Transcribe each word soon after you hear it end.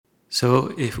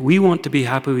So if we want to be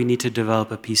happy, we need to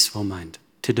develop a peaceful mind.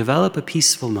 To develop a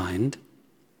peaceful mind,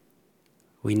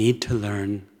 we need to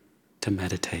learn to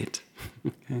meditate.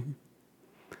 Okay?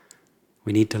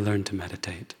 We need to learn to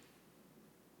meditate.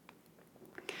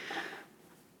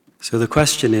 So the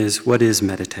question is, what is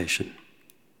meditation?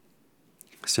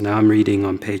 So now I'm reading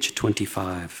on page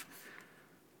 25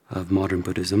 of Modern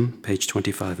Buddhism, page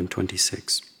 25 and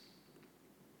 26.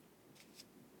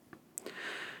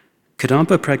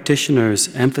 Kadampa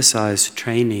practitioners emphasize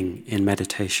training in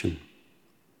meditation.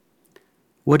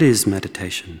 What is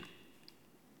meditation?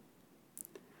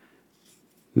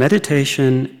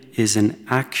 Meditation is an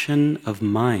action of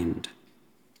mind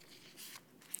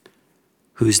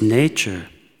whose nature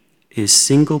is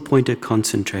single-pointed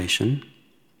concentration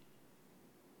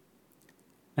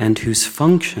and whose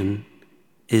function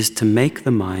is to make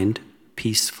the mind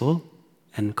peaceful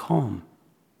and calm.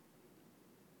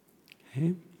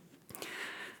 Okay?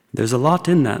 There's a lot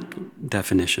in that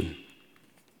definition.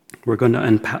 We're going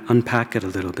to unpack it a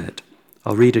little bit.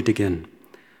 I'll read it again.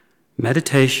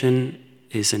 Meditation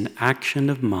is an action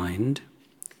of mind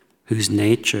whose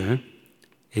nature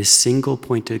is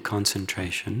single-pointed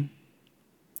concentration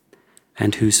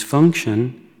and whose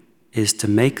function is to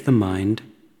make the mind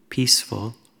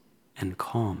peaceful and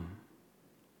calm.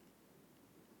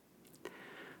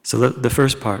 So the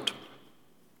first part.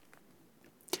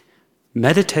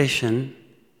 Meditation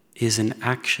is an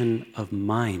action of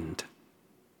mind,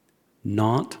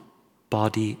 not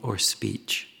body or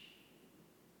speech.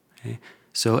 Okay?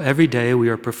 So every day we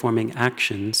are performing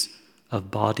actions of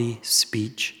body,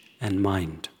 speech, and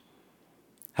mind.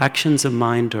 Actions of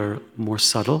mind are more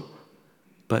subtle,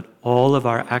 but all of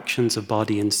our actions of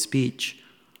body and speech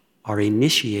are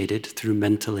initiated through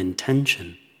mental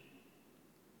intention,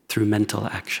 through mental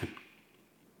action.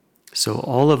 So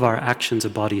all of our actions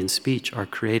of body and speech are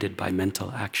created by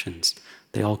mental actions.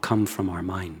 They all come from our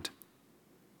mind.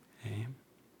 Okay?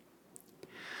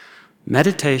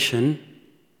 Meditation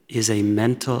is a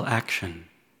mental action.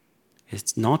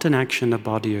 It's not an action of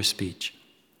body or speech.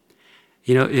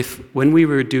 You know, when we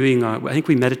were doing, I think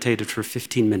we meditated for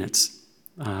 15 minutes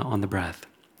on the breath.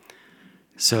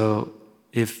 So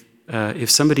if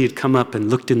somebody had come up and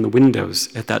looked in the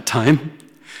windows at that time,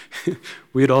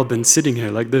 we had all been sitting here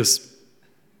like this.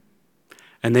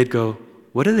 And they'd go,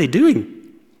 "What are they doing?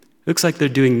 Looks like they're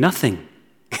doing nothing."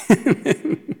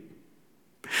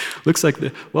 Looks like,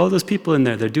 those people in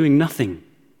there, they're doing nothing.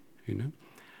 You know?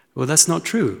 Well, that's not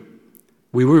true.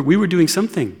 We were doing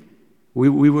something. We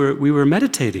were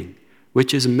meditating,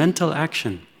 which is mental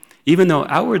action. Even though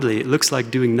outwardly it looks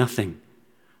like doing nothing.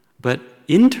 But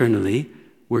internally,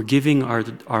 we're giving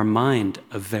our mind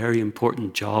a very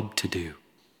important job to do.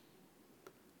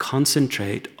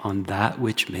 Concentrate on that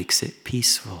which makes it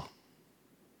peaceful.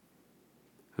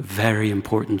 A very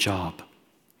important job,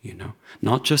 you know.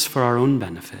 Not just for our own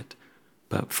benefit,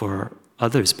 but for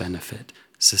others' benefit,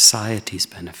 society's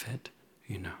benefit,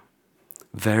 you know.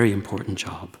 Very important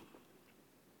job.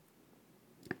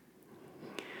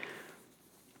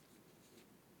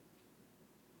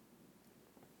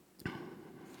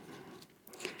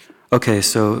 Okay,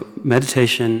 so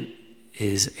meditation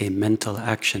is a mental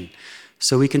action.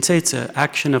 So we can say it's an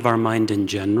action of our mind in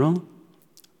general,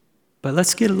 but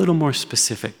let's get a little more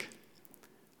specific.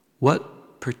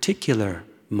 What particular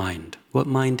mind? What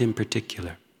mind in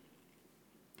particular?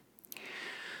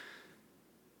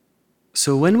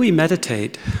 So when we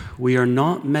meditate, we are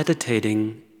not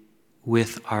meditating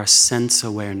with our sense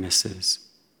awarenesses,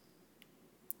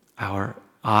 our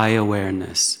eye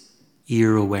awareness,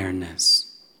 ear awareness,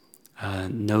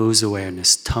 nose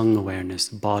awareness, tongue awareness,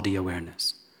 body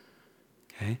awareness.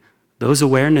 Okay? Those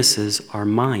awarenesses are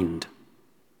mind.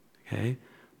 Okay?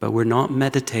 But we're not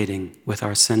meditating with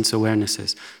our sense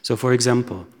awarenesses. So for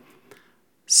example,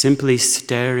 simply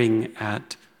staring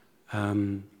at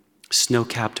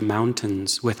snow-capped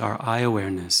mountains with our eye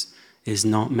awareness is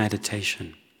not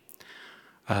meditation.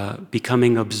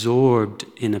 Becoming absorbed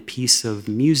in a piece of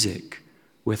music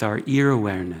with our ear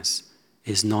awareness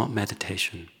is not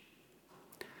meditation.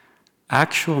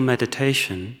 Actual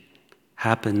meditation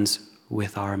happens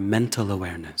with our mental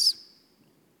awareness.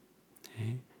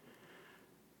 Okay?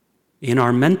 In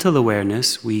our mental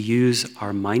awareness, we use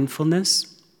our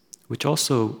mindfulness, which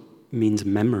also means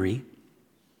memory,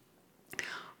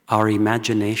 our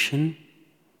imagination,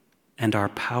 and our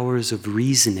powers of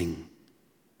reasoning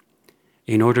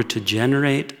in order to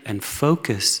generate and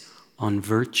focus on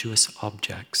virtuous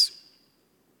objects.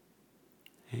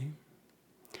 Okay?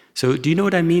 So do you know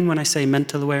what I mean when I say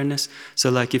mental awareness? So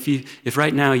like if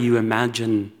right now you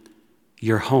imagine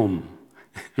your home,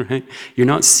 right? You're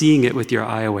not seeing it with your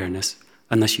eye awareness.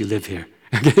 unless you live here.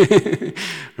 Okay?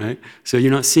 Right? So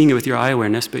you're not seeing it with your eye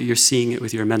awareness, but you're seeing it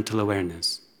with your mental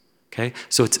awareness. Okay?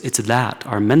 So it's that,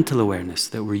 our mental awareness,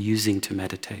 that we're using to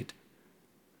meditate.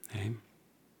 Okay?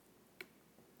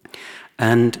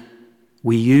 And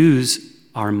we use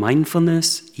our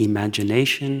mindfulness,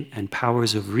 imagination, and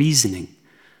powers of reasoning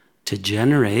to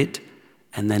generate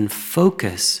and then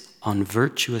focus on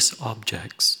virtuous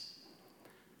objects.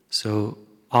 So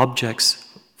objects,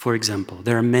 for example,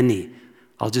 there are many.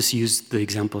 I'll just use the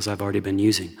examples I've already been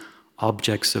using.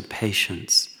 Objects of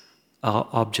patience,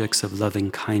 objects of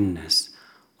loving kindness,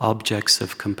 objects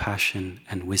of compassion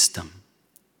and wisdom.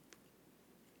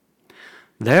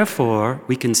 Therefore,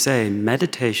 we can say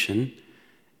meditation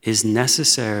is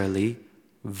necessarily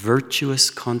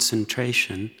virtuous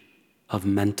concentration of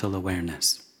mental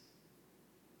awareness.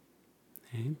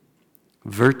 Okay?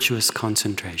 Virtuous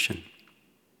concentration.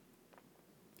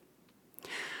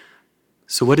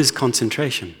 So what is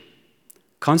concentration?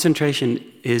 Concentration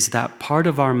is that part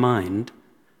of our mind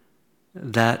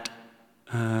that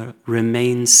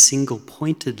remains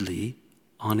single-pointedly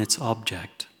on its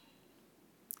object.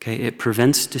 Okay? It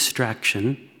prevents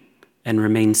distraction and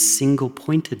remains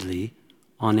single-pointedly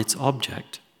on its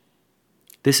object.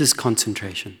 This is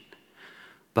concentration.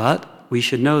 But we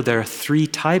should know there are 3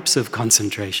 types of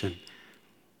concentration.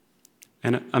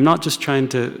 And I'm not just trying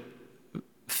to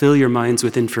fill your minds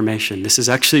with information. This is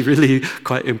actually really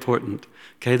quite important.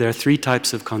 Okay, there are 3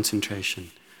 types of concentration.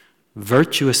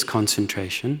 Virtuous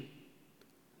concentration,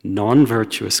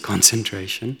 non-virtuous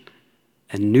concentration,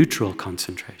 and neutral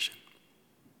concentration.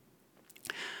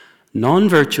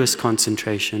 Non-virtuous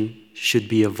concentration should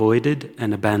be avoided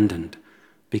and abandoned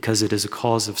because it is a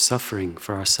cause of suffering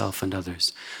for ourselves and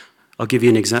others. I'll give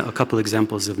you a couple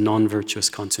examples of non-virtuous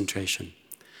concentration.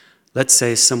 Let's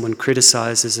say someone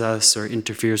criticizes us or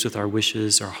interferes with our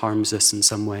wishes or harms us in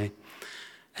some way,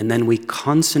 and then we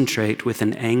concentrate with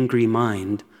an angry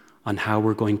mind on how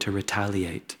we're going to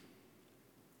retaliate.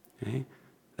 Okay?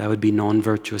 That would be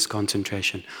non-virtuous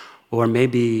concentration. Or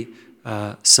maybe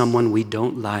someone we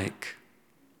don't like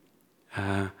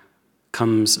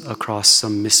comes across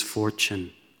some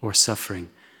misfortune or suffering,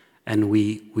 and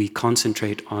we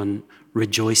concentrate on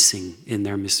rejoicing in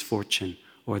their misfortune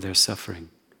or their suffering.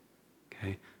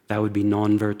 Okay? That would be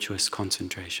non-virtuous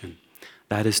concentration.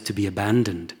 That is to be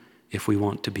abandoned if we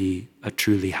want to be a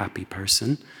truly happy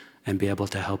person and be able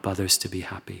to help others to be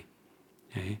happy.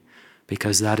 Okay?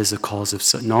 Because that is a cause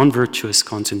of non-virtuous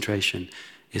concentration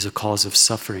is a cause of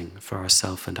suffering for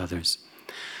ourselves and others.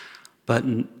 But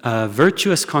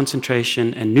virtuous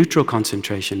concentration and neutral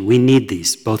concentration, we need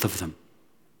these, both of them.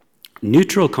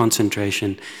 Neutral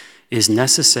concentration is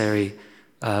necessary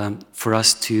for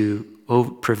us to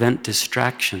prevent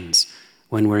distractions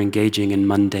when we're engaging in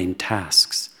mundane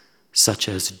tasks, such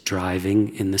as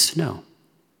driving in the snow,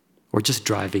 or just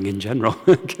driving in general.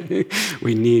 Okay?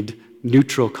 We need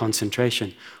neutral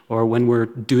concentration. Or when we're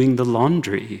doing the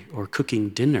laundry, or cooking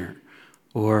dinner,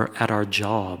 or at our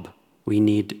job, we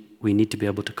need to be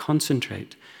able to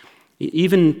concentrate.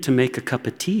 Even to make a cup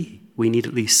of tea, we need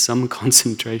at least some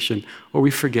concentration, or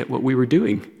we forget what we were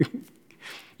doing.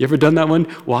 You ever done that one?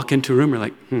 Walk into a room, we're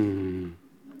like,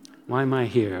 why am I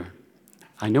here?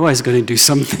 I know I was going to do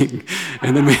something.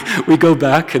 And then we go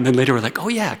back, and then later we're like, oh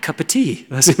yeah, cup of tea.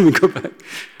 That's when we go back.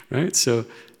 Right? So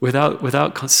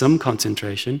without some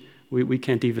concentration, we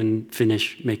can't even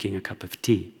finish making a cup of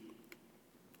tea.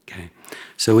 Okay?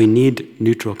 So we need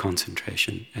neutral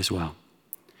concentration as well.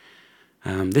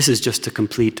 This is just to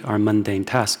complete our mundane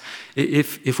task.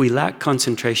 If we lack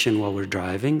concentration while we're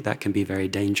driving, that can be very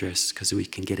dangerous because we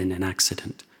can get in an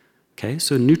accident. Okay?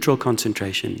 So neutral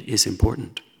concentration is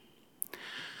important.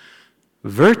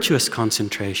 Virtuous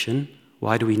concentration,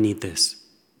 why do we need this?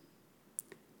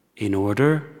 In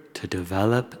order to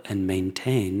develop and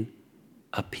maintain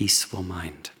a peaceful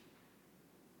mind.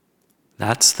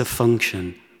 That's the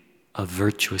function of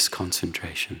virtuous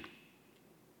concentration.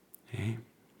 Okay?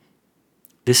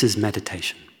 This is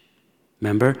meditation.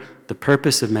 Remember, the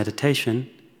purpose of meditation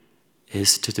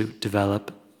is to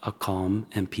develop a calm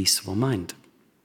and peaceful mind.